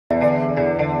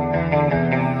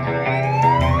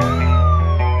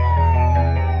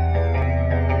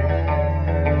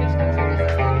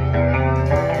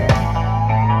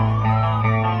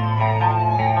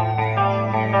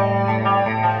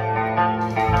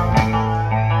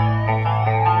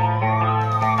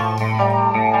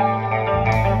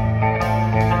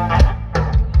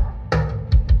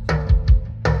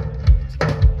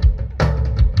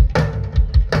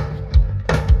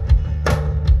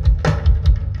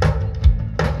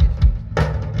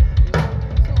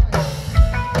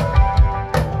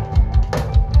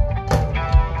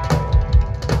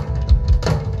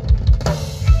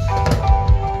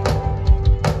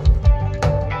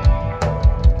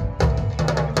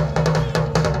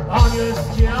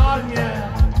anielskie armie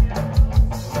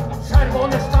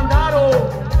czerwonych sztandarów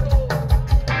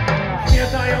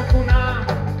zmierzają ku nam,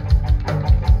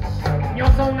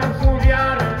 niosą nam swą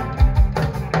wiarę,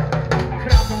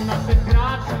 kradną naszych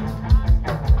graczy,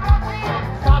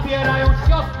 zabierają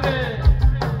siostry,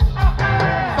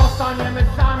 zostaniemy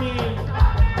sami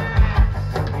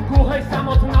w głuchej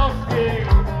samotności.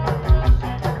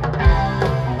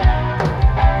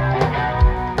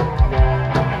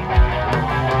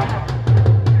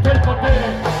 Tylko ty,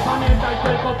 pamiętaj,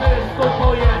 tylko ty, stój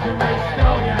po jednej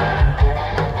stronie.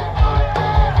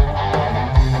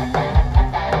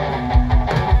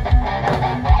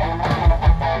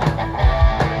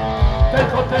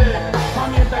 Tylko ty,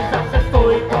 pamiętaj, zawsze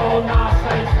stój po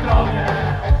naszej stronie.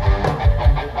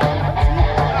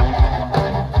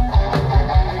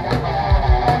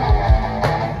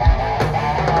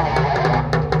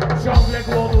 Ciągle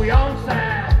głodujące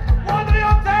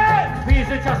krwi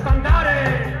życia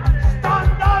sztandary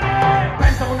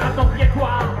pędzą na to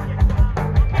piekła,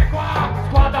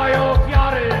 składają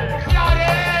ofiary.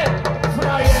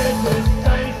 Frajerzy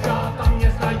szczęścia tam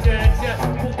nie znajdziecie,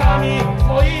 butami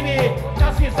swoimi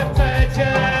nas nie zepczecie,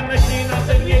 myśli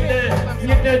naszych nigdy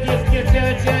nie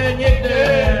zniesiecie, nigdy.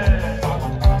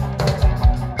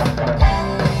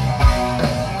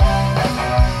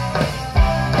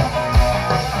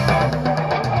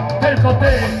 Tylko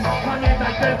ty,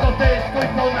 pamiętaj, tylko ty, stój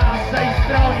po naszej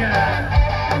stronie.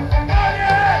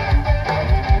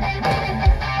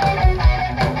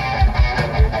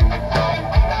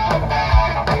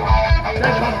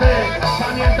 Tylko ty,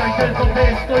 pamiętaj, tylko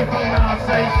ty, stój po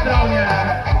naszej stronie.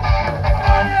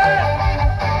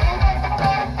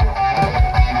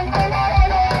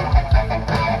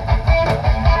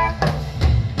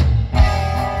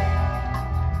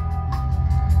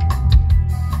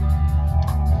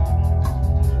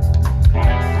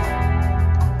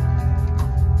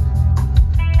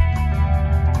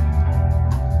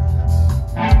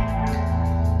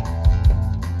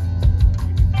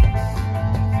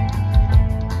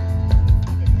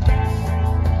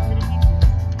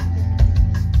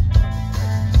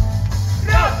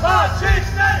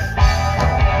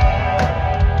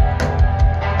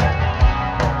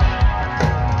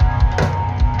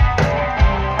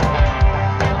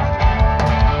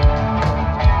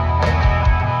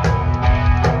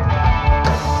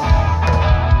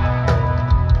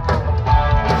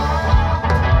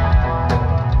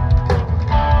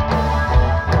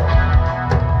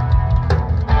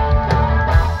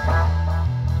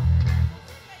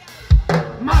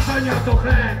 Marzenia to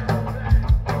chleb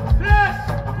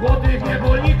głodnych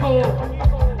niewolników,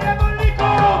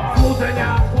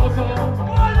 złudzenia tworzą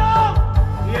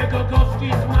jego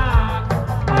gorzki smak.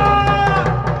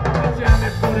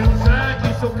 Idziemy w górę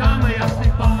rzeki, szukamy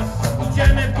jasnych pas.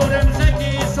 Idziemy w górę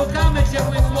rzeki i szukamy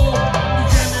ciepłych słów.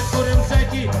 Idziemy w górę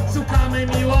rzeki, szukamy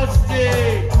miłości,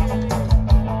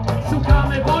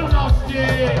 szukamy wolności,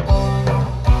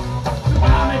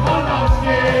 szukamy wolności.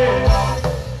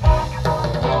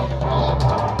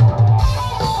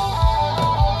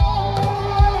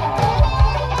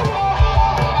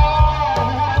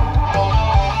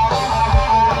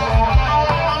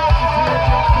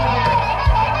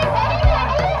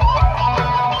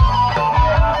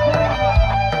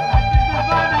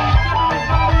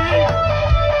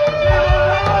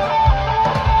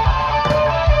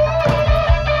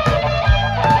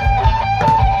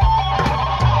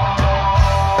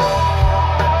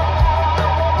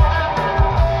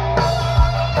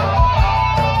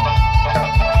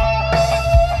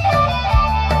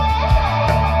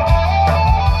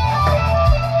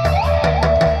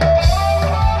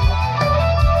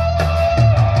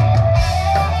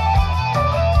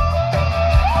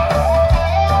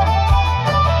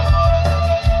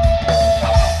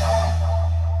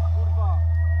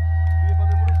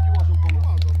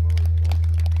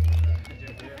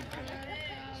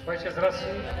 Słuchajcie, z racji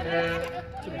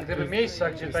gdyby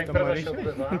miejsca, gdzie ta impreza się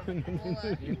odbywa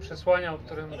i przesłania, o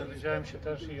którym dowiedziałem się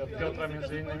też i od Piotra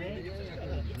między innymi,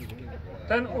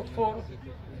 ten utwór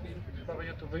chyba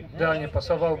będzie tu idealnie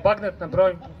pasował. Bagnet na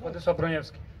broń, Władysław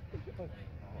Broniewski.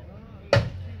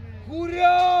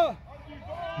 Hurra!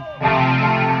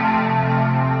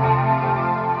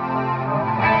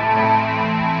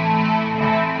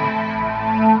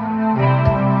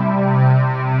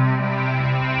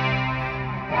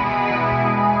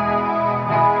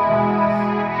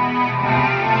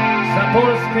 Za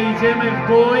Polskę idziemy w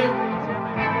bój,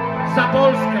 za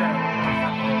Polskę!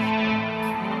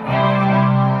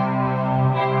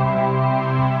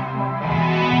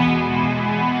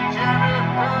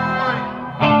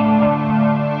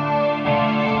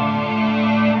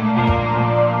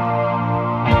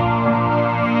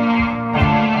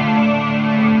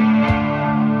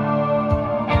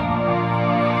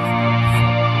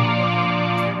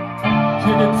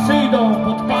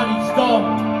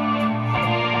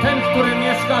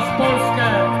 nas Polskę,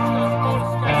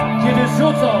 kiedy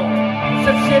rzucą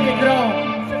przed siebie grom,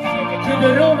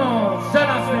 kiedy runą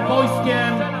żelaznym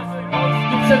wojskiem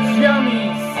i przed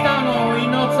drzwiami staną i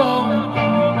nocą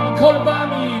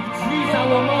kolbami w drzwi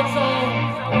załomocą,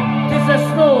 ty ze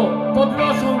snu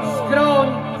podnosząc skroń,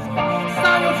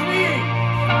 stają drzwi,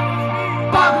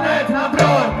 bagnet na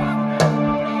broń.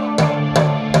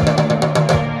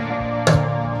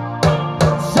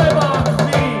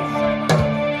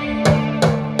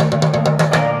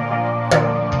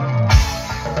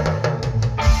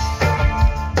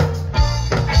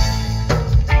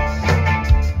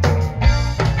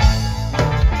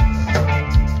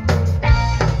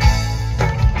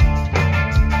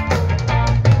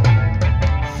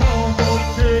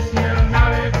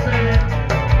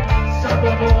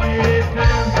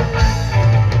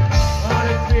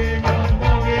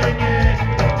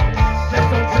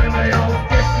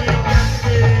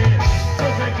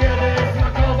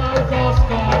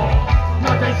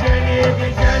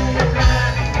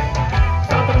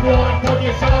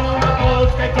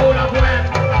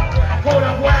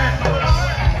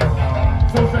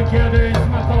 Kiedyś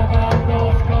smakował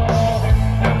gorzko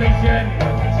na tej ziemi,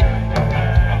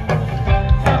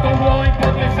 za tą dłoń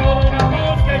podniesioną na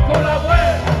Polskę, kula w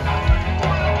łeb.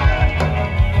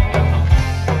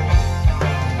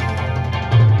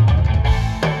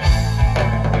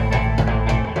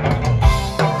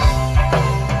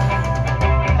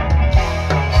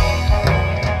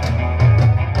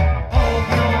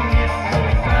 Ogrom jest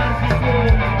twój serc i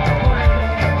słów,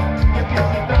 nie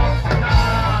pieści troska.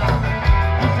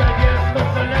 Jest to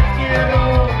przeleci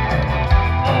ruch,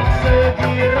 okrzyk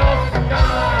i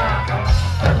rozkaz.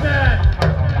 Bagnet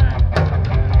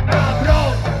na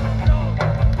broń!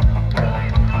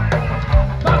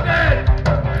 Bagnet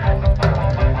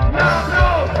na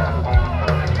broń!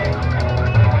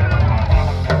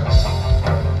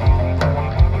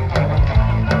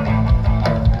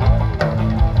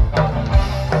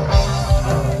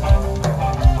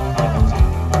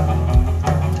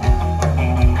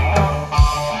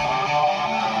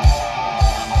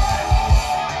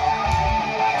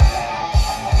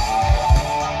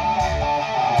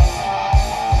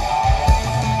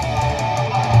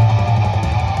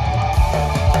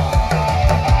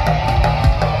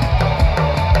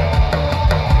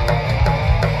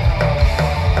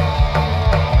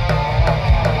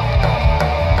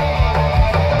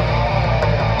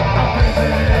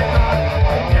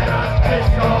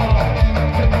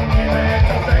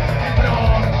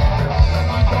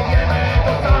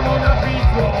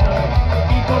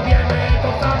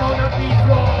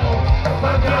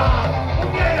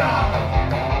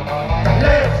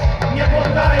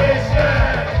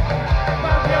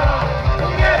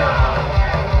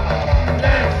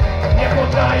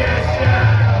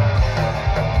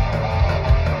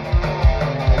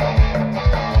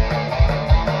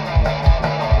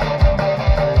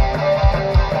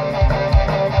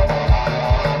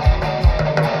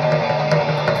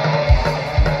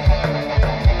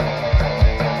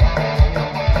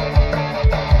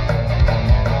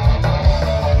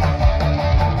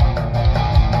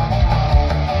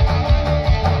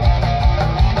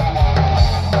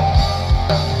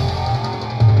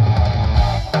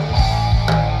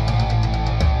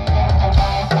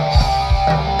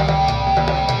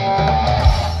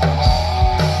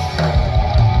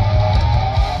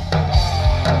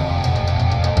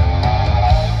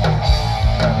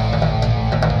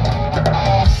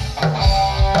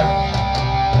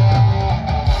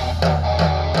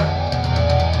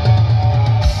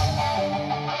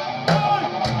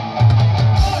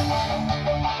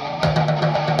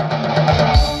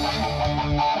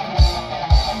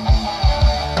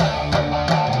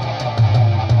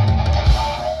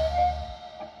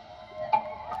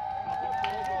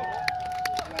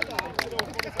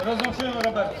 Rozłączyłem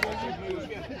Roberta.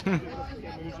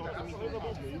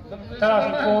 Teraz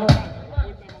utwór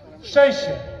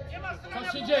Szczęście.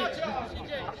 Co się dzieje?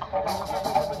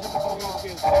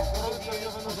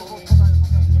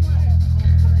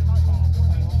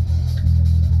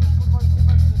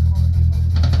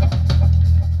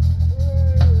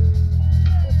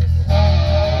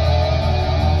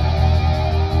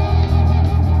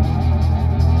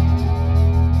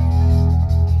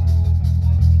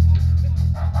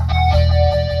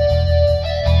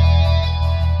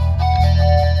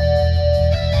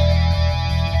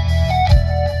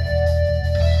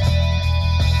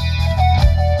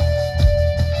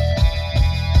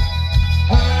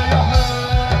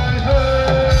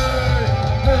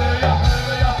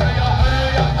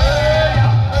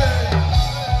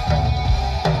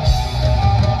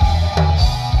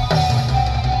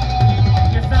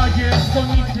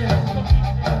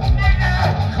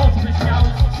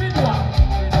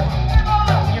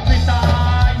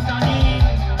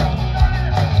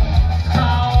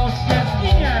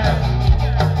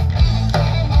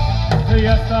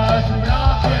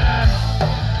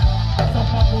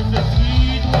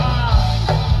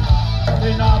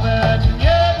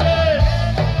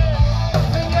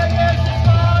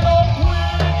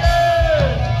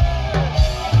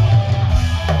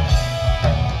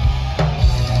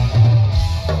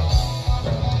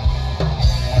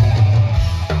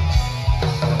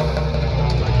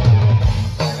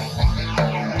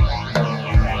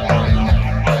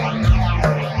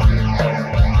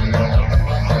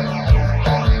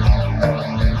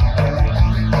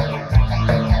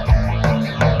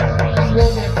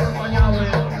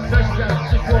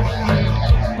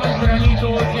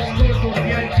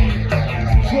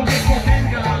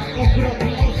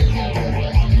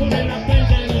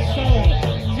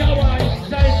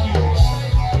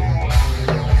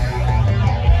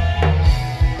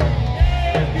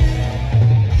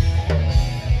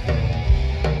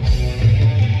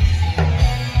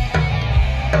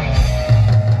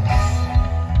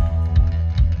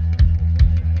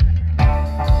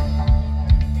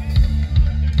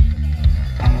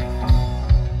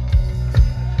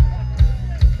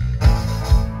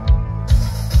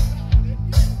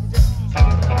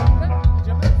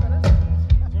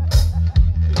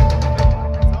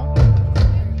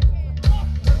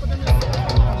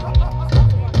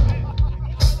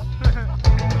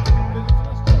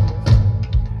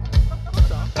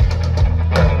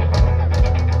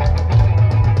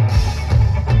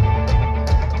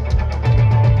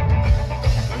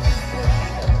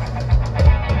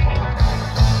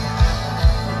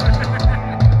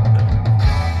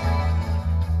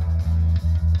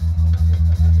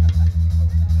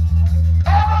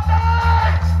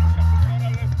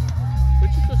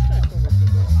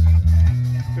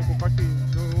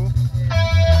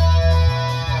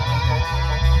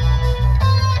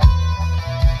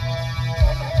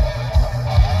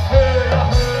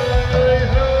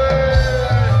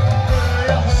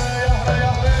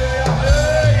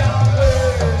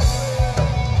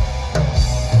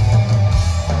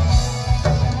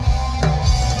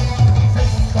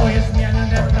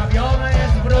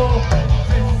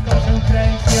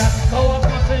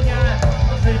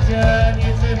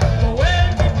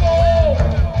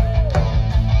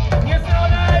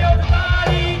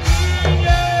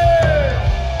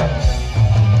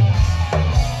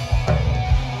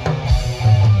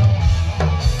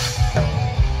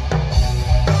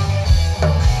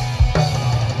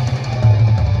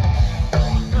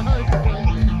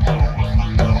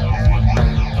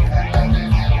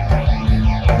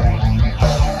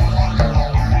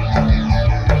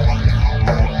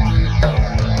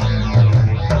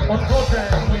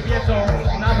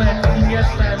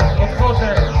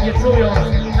 nie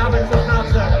czując nawet co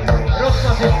znaczy.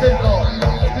 Rozkład jest tylko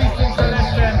bliskim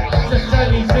szeregiem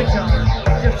przestrzeni życia,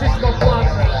 gdzie wszystko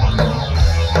płacze.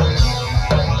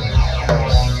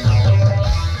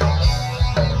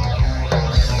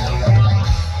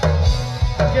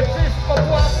 Gdzie wszystko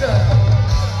płacze.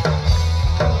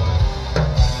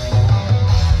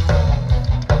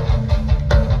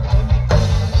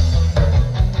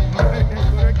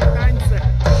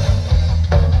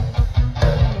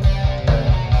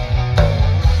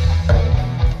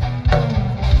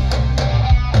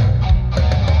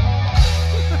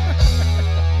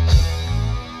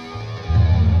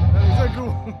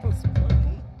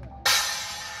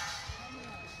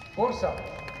 Bursa.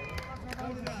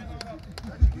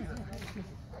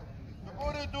 Do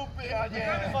góry dupy, a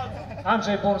nie!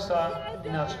 Andrzej Bursa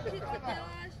inaczej.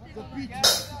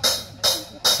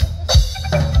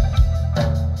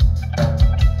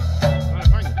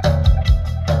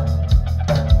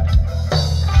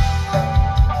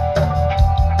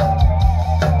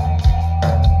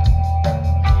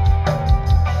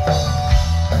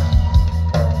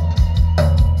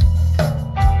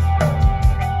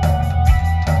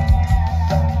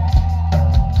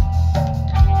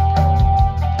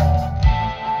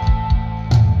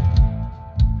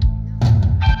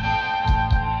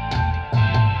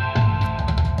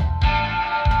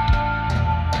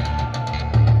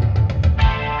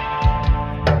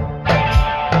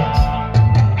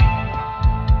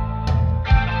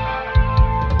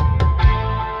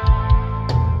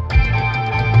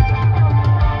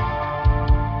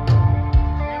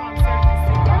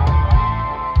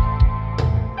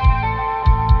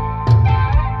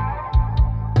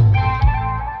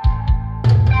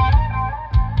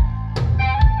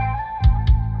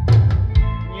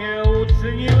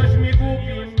 Uczyniłeś mnie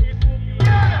głupim.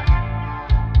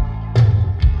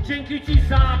 Dzięki Ci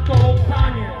za to,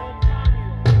 Panie.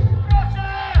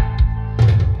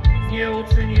 Nie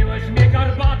uczyniłeś mnie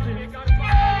garbatym.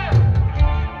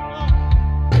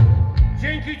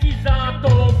 Dzięki Ci za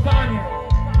to, Panie.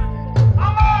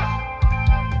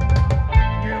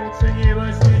 Nie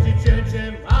uczyniłeś mnie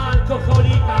dziecięciem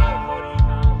alkoholika.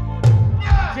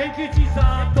 Dzięki Ci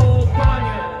za to,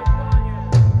 Panie.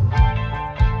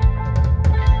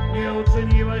 Nie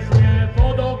uczyniłeś mnie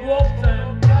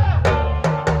wodogłowcem.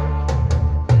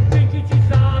 Dzięki Ci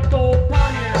za to,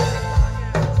 Panie.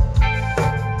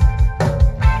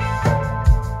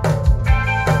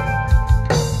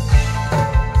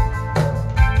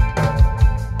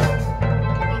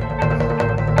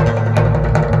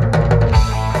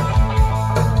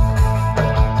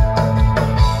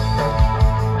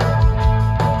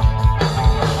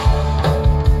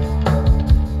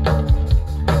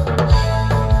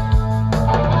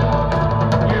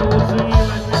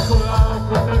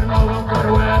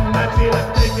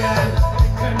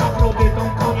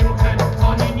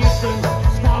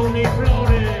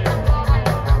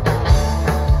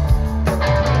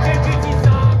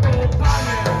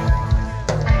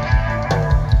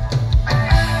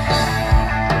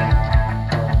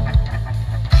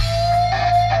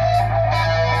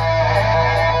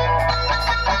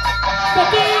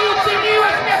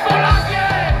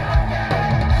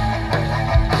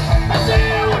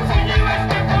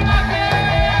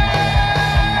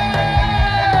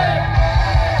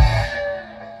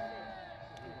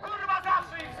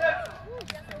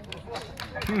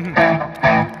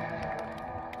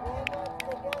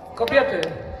 Kobiety.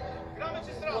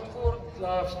 Utwór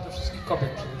dla wszystkich kobiet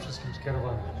przede wszystkim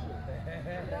skierowany.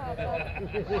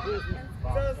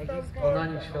 Bo na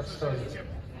nim świat stoi.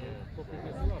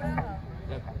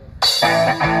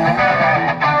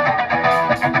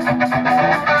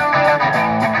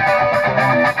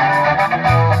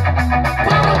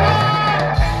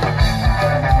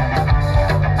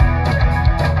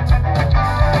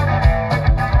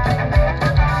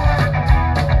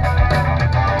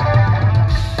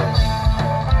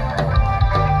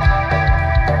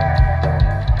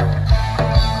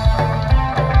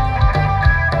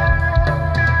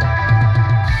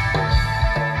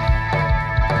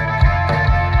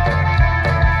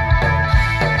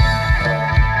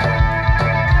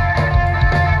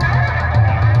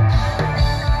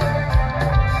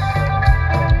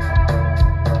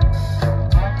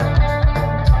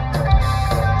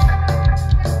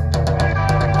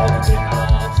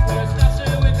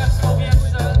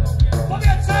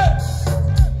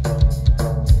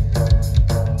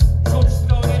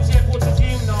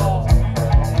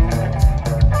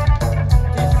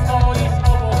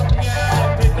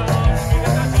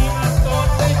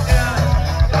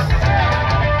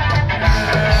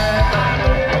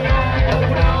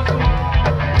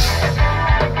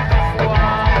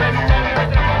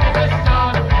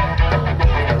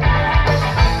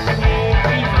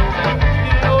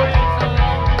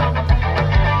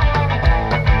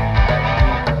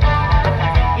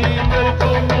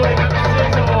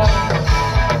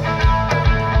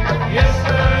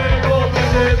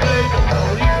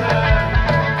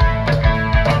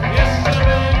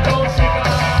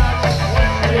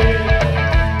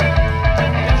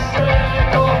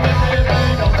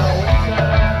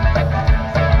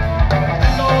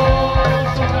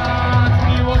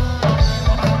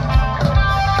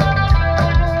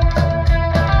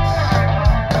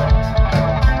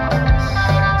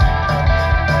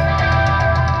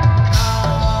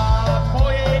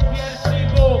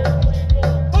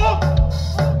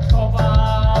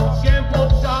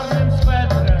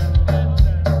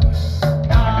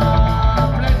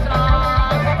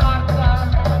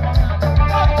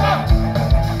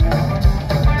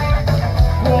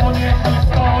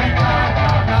 historii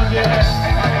karta na wie.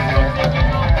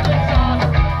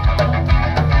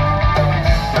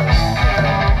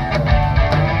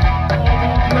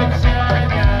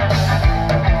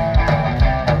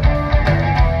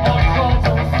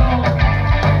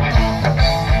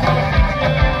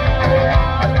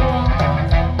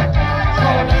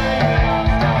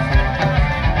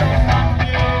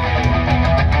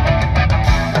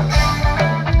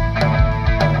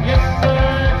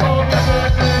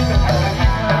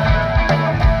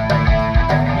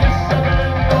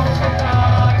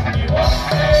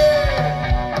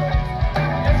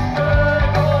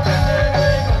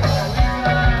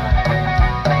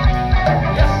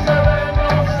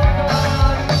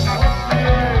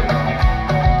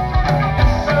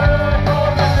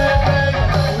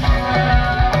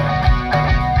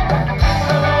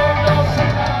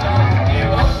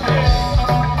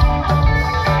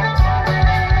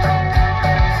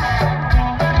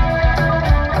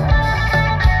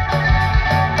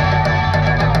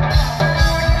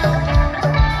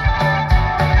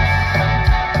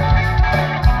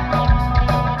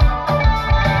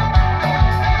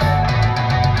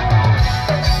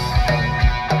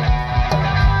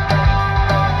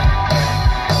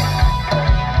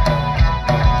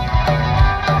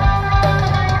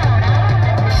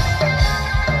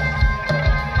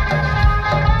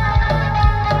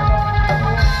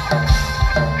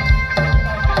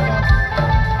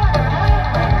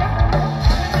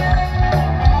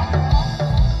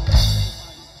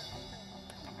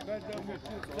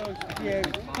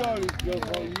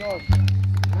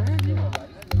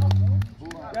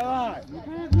 Dawaj!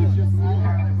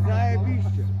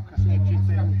 Zajebiście!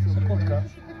 Sekundka.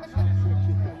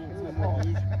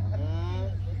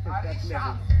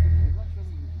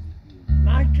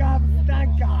 Mańka,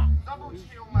 wstańka!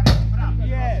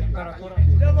 Jest!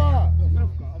 Dawaj!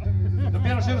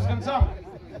 Dopiero się rozkręcamy.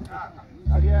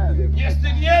 Tak jest. Nie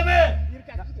stygniemy!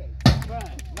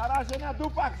 Na razie na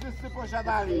dupach wszyscy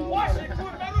posiadali. Właśnie,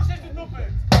 kurwa, ruszaj do dupy!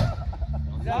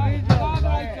 Zagraj coś,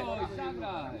 zagraj!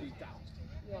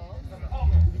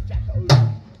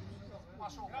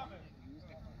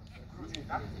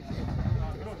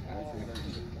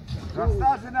 Za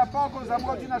starzy na pogon, za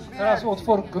młodzi na śmierć. Teraz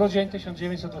utwór Grudzień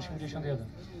 1981.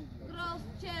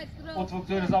 Utwór,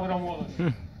 który zabrał młodość.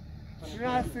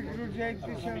 13 grudzień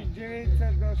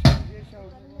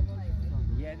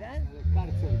 1981?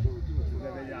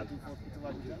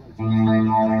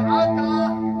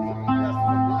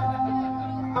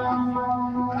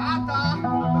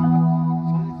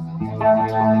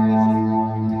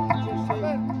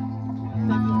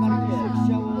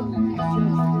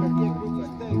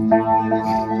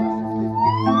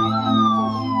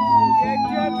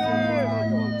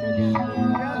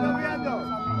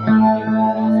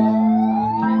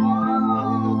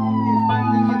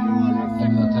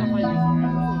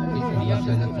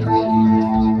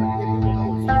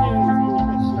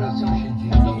 Zwracam się dziś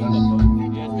do Was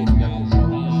jako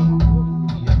żołnierz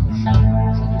i jako szef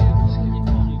rządu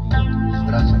polskiego.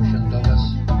 Zwracam się do Was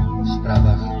w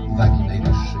sprawach wagi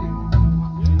najwyższej.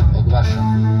 Ogłaszam,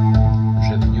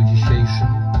 że w dniu dzisiejszym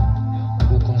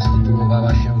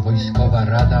ukonstytuowała się Wojskowa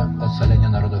Rada Ocalenia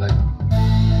Narodowego.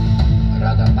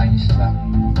 Rada Państwa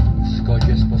w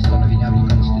zgodzie z postanowieniami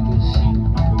Konstytucji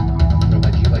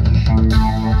prowadziła dziś mocy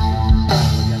stan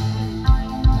wojenny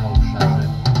na obszarze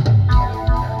całego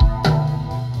kraju.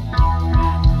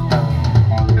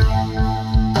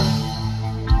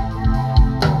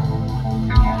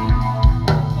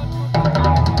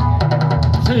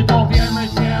 Czy dowiemy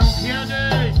się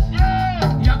kiedyś,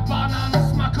 jak banan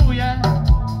smakuje?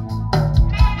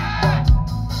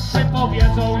 Czy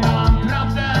powiedzą nam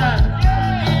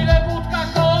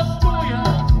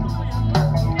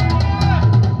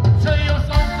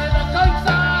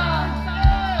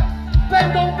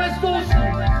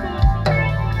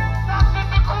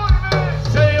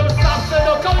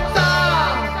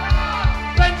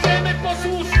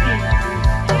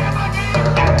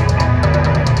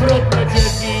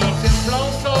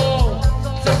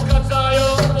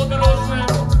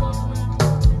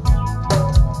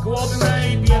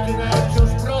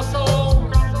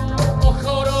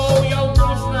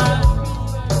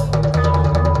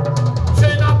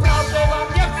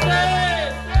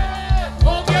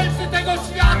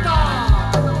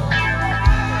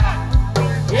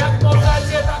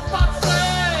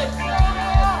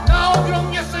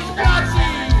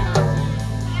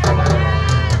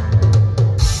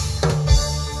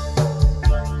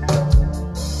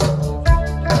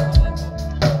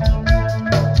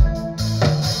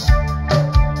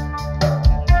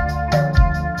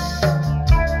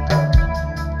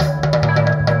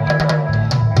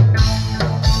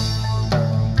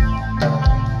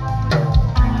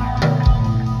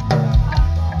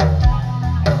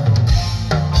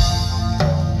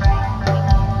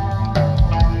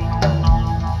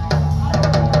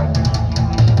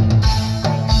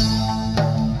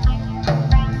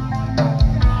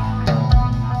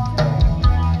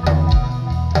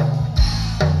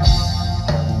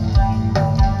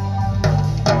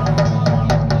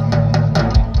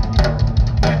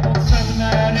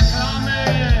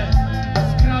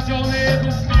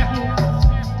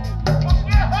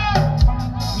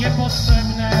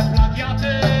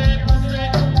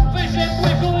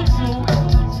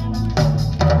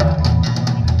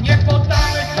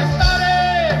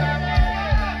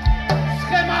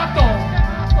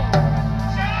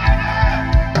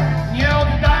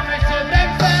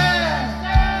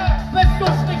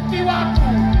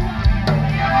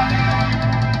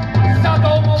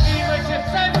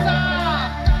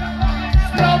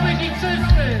i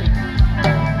wszyscy!